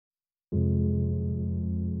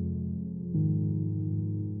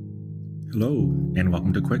Hello, and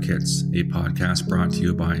welcome to Quick Hits, a podcast brought to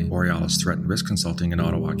you by Borealis Threat and Risk Consulting in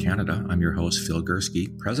Ottawa, Canada. I'm your host, Phil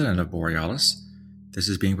Gursky, president of Borealis. This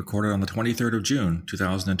is being recorded on the 23rd of June,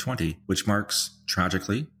 2020, which marks,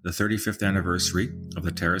 tragically, the 35th anniversary of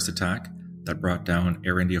the terrorist attack that brought down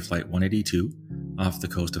Air India Flight 182 off the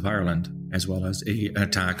coast of Ireland, as well as an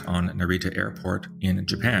attack on Narita Airport in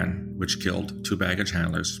Japan, which killed 2 baggage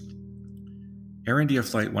handlers. Air India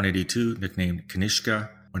Flight 182, nicknamed Kanishka,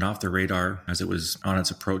 went off the radar as it was on its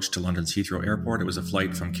approach to London's Heathrow Airport. It was a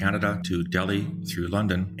flight from Canada to Delhi through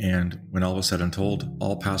London, and when all was said and told,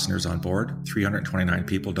 all passengers on board, 329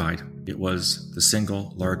 people died. It was the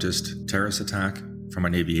single largest terrorist attack from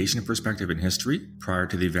an aviation perspective in history prior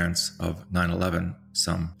to the events of 9/11,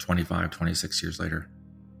 some 26 years later.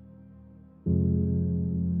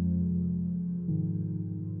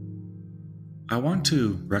 I want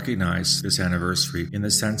to recognize this anniversary in the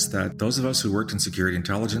sense that those of us who worked in security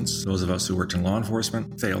intelligence, those of us who worked in law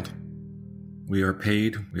enforcement, failed. We are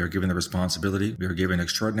paid, we are given the responsibility, we are given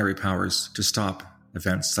extraordinary powers to stop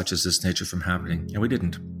events such as this nature from happening, and we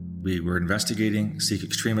didn't. We were investigating Sikh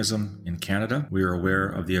extremism in Canada. We were aware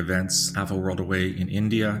of the events half a world away in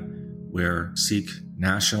India, where Sikh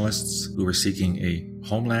nationalists who were seeking a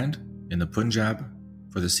homeland in the Punjab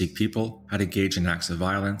for the Sikh people had engaged in acts of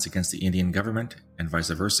violence against the Indian government and vice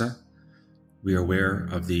versa. We are aware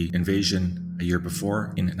of the invasion a year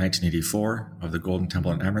before, in 1984, of the Golden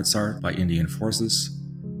Temple in Amritsar by Indian forces.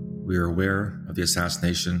 We are aware of the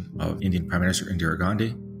assassination of Indian Prime Minister Indira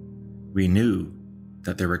Gandhi. We knew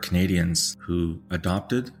that there were Canadians who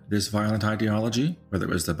adopted this violent ideology, whether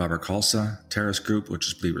it was the Babar Khalsa terrorist group, which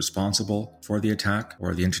is believed responsible for the attack,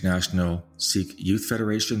 or the International Sikh Youth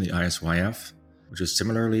Federation, the ISYF, which is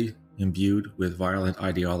similarly imbued with violent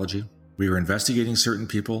ideology. We were investigating certain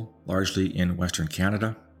people, largely in Western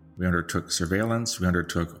Canada. We undertook surveillance, we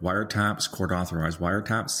undertook wiretaps, court-authorized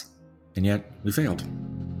wiretaps, and yet we failed.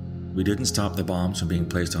 We didn't stop the bombs from being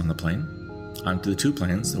placed on the plane. Onto the 2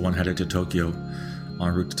 planes, the one headed to Tokyo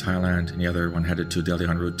en route to Thailand, and the other one headed to Delhi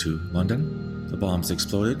en route to London. The bombs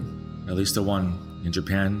exploded. At least the one in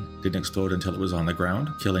Japan didn't explode until it was on the ground,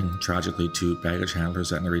 killing tragically 2 baggage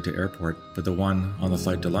handlers at Narita Airport. But the one on the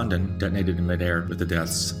flight to London detonated in midair with the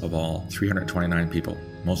deaths of all 329 people,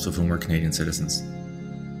 most of whom were Canadian citizens.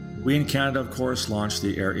 We in Canada, of course, launched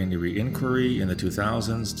the Air India Inquiry in the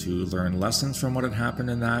 2000s to learn lessons from what had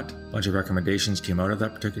happened in that. A bunch of recommendations came out of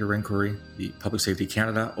that particular inquiry. The Public Safety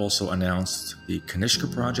Canada also announced the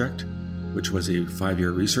Kanishka Project, which was a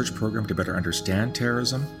 5-year research program to better understand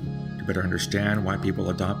terrorism, to better understand why people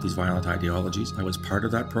adopt these violent ideologies. I was part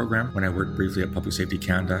of that program when I worked briefly at Public Safety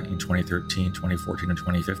Canada in 2013, 2014, and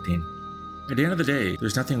 2015. At the end of the day,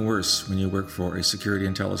 there's nothing worse when you work for a security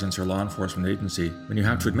intelligence or law enforcement agency when you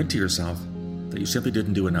have to admit to yourself that you simply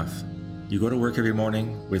didn't do enough. You go to work every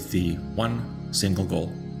morning with the one single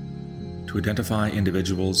goal: to identify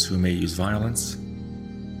individuals who may use violence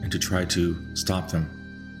and to try to stop them,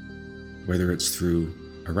 whether it's through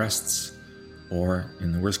arrests or,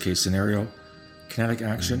 in the worst case scenario, kinetic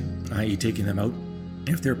action, i.e. taking them out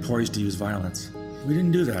if they're poised to use violence. We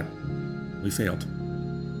didn't do that. We failed.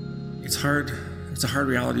 It's a hard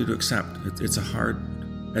reality to accept. It's a hard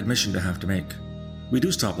admission to have to make. We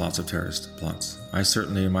do stop lots of terrorist plots. I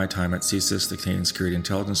certainly, in my time at CSIS, the Canadian Security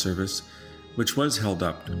Intelligence Service, which was held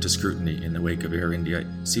up to scrutiny in the wake of Air India.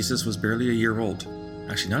 CSIS was barely a year old,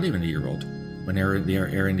 actually not even a year old, when the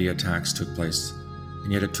Air India attacks took place.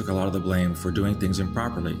 And yet it took a lot of the blame for doing things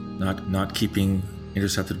improperly, not keeping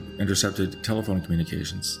intercepted telephone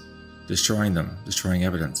communications, destroying them, destroying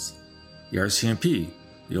evidence. The RCMP,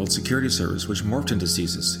 the old security service, which morphed into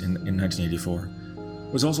CSIS in 1984,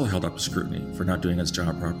 was also held up to scrutiny for not doing its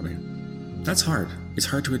job properly. That's hard. It's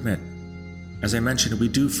hard to admit. As I mentioned, we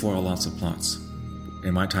do foil lots of plots.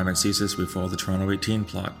 In my time at CSIS, we foiled the Toronto 18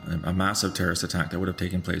 plot, a massive terrorist attack that would have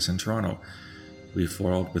taken place in Toronto. We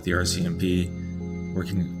foiled with the RCMP,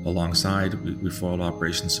 working alongside, we foiled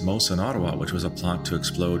Operation Samosa in Ottawa, which was a plot to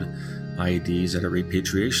explode IEDs at a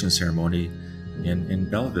repatriation ceremony in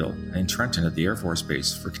Belleville and Trenton at the Air Force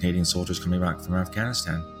Base for Canadian soldiers coming back from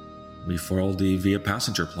Afghanistan. We foiled the Via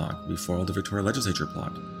Passenger plot. We foiled the Victoria Legislature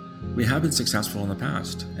plot. We have been successful in the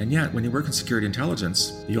past, and yet when you work in security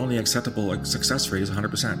intelligence, the only acceptable success rate is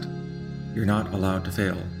 100%. You're not allowed to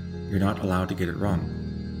fail. You're not allowed to get it wrong.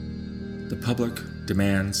 The public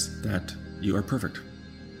demands that you are perfect.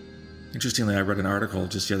 Interestingly, I read an article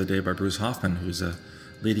just the other day by Bruce Hoffman, who's a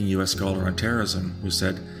leading U.S. scholar on terrorism, who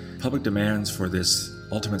said public demands for this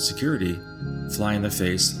ultimate security fly in the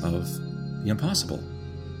face of the impossible.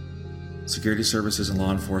 Security services and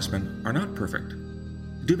law enforcement are not perfect.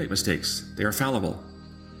 They do make mistakes. They are fallible.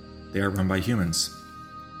 They are run by humans.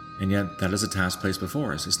 And yet, that is a task placed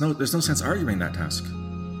before us. There's no sense arguing that task.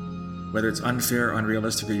 Whether it's unfair,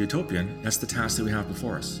 unrealistic, or utopian, that's the task that we have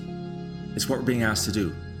before us. It's what we're being asked to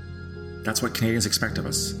do. That's what Canadians expect of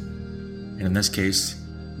us. And in this case,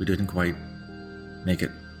 we didn't quite make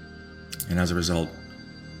it. And as a result,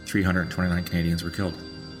 329 Canadians were killed.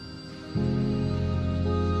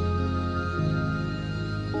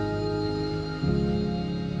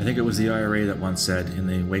 I think it was the IRA that once said, in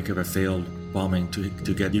the wake of a failed bombing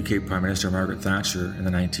to get UK Prime Minister Margaret Thatcher in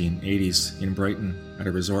the 1980s in Brighton at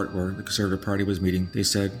a resort where the Conservative Party was meeting, they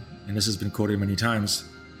said, and this has been quoted many times,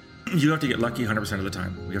 you have to get lucky 100% of the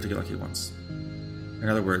time. We have to get lucky once. In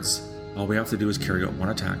other words, all we have to do is carry out one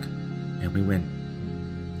attack, and we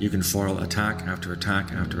win. You can foil attack after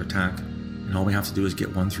attack after attack, and all we have to do is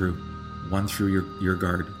get one through your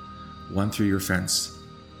guard, one through your fence,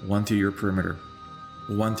 one through your perimeter,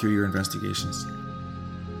 one through your investigations.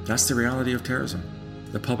 That's the reality of terrorism.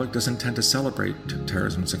 The public doesn't tend to celebrate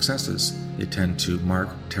terrorism successes. They tend to mark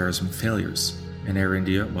terrorism failures, and Air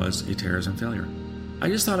India was a terrorism failure. I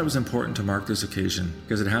just thought it was important to mark this occasion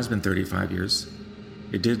because it has been 35 years.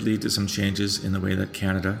 It did lead to some changes in the way that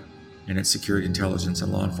Canada and its security intelligence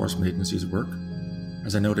and law enforcement agencies work.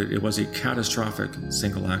 As I noted, it was a catastrophic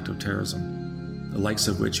single act of terrorism, the likes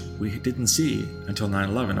of which we didn't see until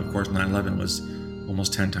 9/11. Of course, 9/11 was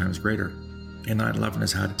almost 10 times greater. And 9/11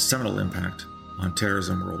 has had seminal impact on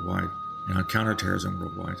terrorism worldwide and on counterterrorism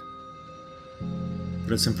worldwide.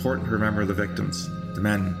 But it's important to remember the victims, the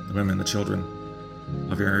men, the women, the children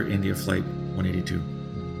of Air India Flight 182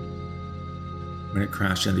 when it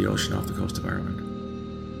crashed in the ocean off the coast of Ireland.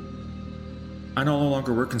 I no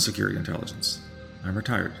longer work in security intelligence. I'm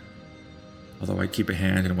retired. Although I keep a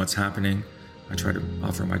hand in what's happening, I try to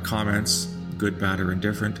offer my comments, good, bad, or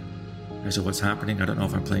indifferent, as to what's happening. I don't know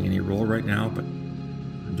if I'm playing any role right now, but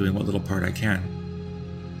I'm doing what little part I can.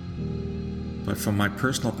 But from my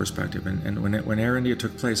personal perspective, and when Air India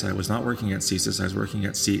took place, I was not working at CSIS, I was working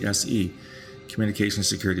at CSE, Communications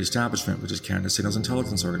Security Establishment, which is Canada's Signals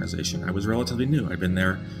Intelligence Organization. I was relatively new. I'd been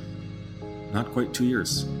there not quite 2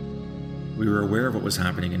 years. We were aware of what was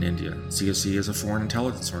happening in India. CSE is a foreign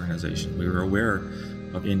intelligence organization. We were aware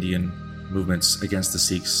of Indian movements against the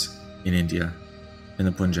Sikhs in India, in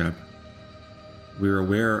the Punjab. We were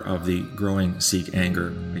aware of the growing Sikh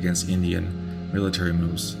anger against Indian military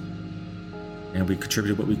moves. And we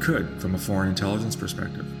contributed what we could from a foreign intelligence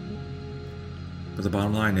perspective. But the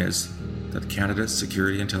bottom line is that Canada's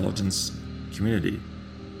security intelligence community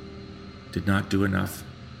did not do enough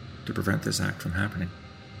to prevent this act from happening.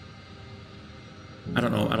 I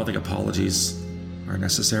don't think apologies are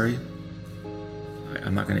necessary.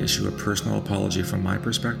 I'm not going to issue a personal apology from my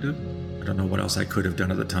perspective. I don't know what else I could have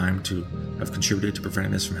done at the time to have contributed to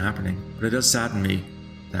preventing this from happening. But it does sadden me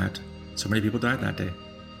that so many people died that day.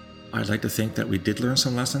 I'd like to think that we did learn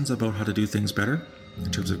some lessons about how to do things better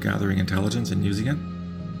in terms of gathering intelligence and using it.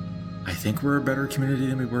 I think we're a better community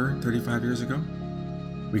than we were 35 years ago.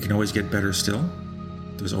 We can always get better still.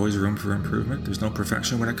 There's always room for improvement. There's no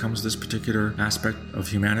perfection when it comes to this particular aspect of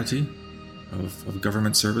humanity, of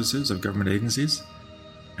government services, of government agencies.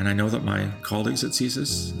 And I know that my colleagues at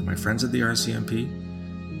CSIS, my friends at the RCMP,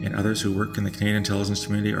 and others who work in the Canadian intelligence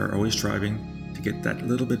community are always striving to get that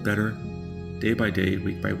little bit better, day by day,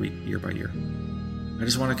 week by week, year by year. I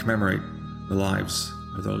just want to commemorate the lives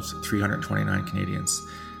of those 329 Canadians.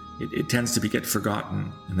 It tends to get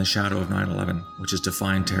forgotten in the shadow of 9/11, which has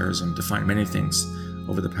defined terrorism, defined many things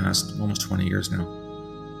over the past almost 20 years now.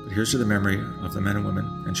 But here's to the memory of the men and women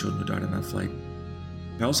and children who died on that flight.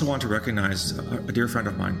 I also want to recognize a dear friend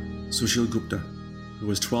of mine, Sushil Gupta, who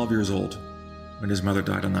was 12 years old when his mother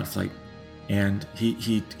died on that flight. And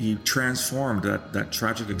he transformed that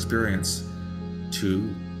tragic experience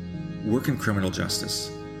to work in criminal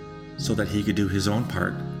justice so that he could do his own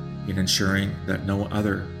part in ensuring that no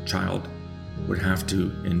other child would have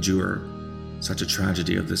to endure such a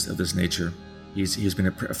tragedy of this nature. He's been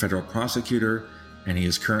a federal prosecutor, and he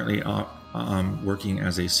is currently working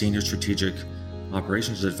as a senior strategic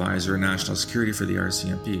operations advisor in national security for the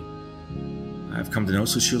RCMP. I've come to know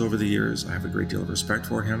Sushil over the years. I have a great deal of respect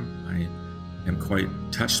for him. I am quite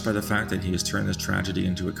touched by the fact that he has turned this tragedy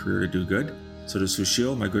into a career to do good. So to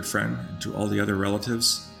Sushil, my good friend, and to all the other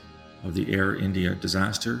relatives of the Air India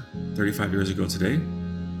disaster 35 years ago today,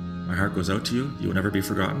 my heart goes out to you. You will never be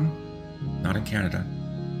forgotten, not in Canada.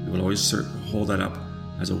 We will always hold that up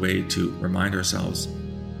as a way to remind ourselves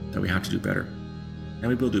that we have to do better, and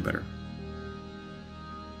we will do better.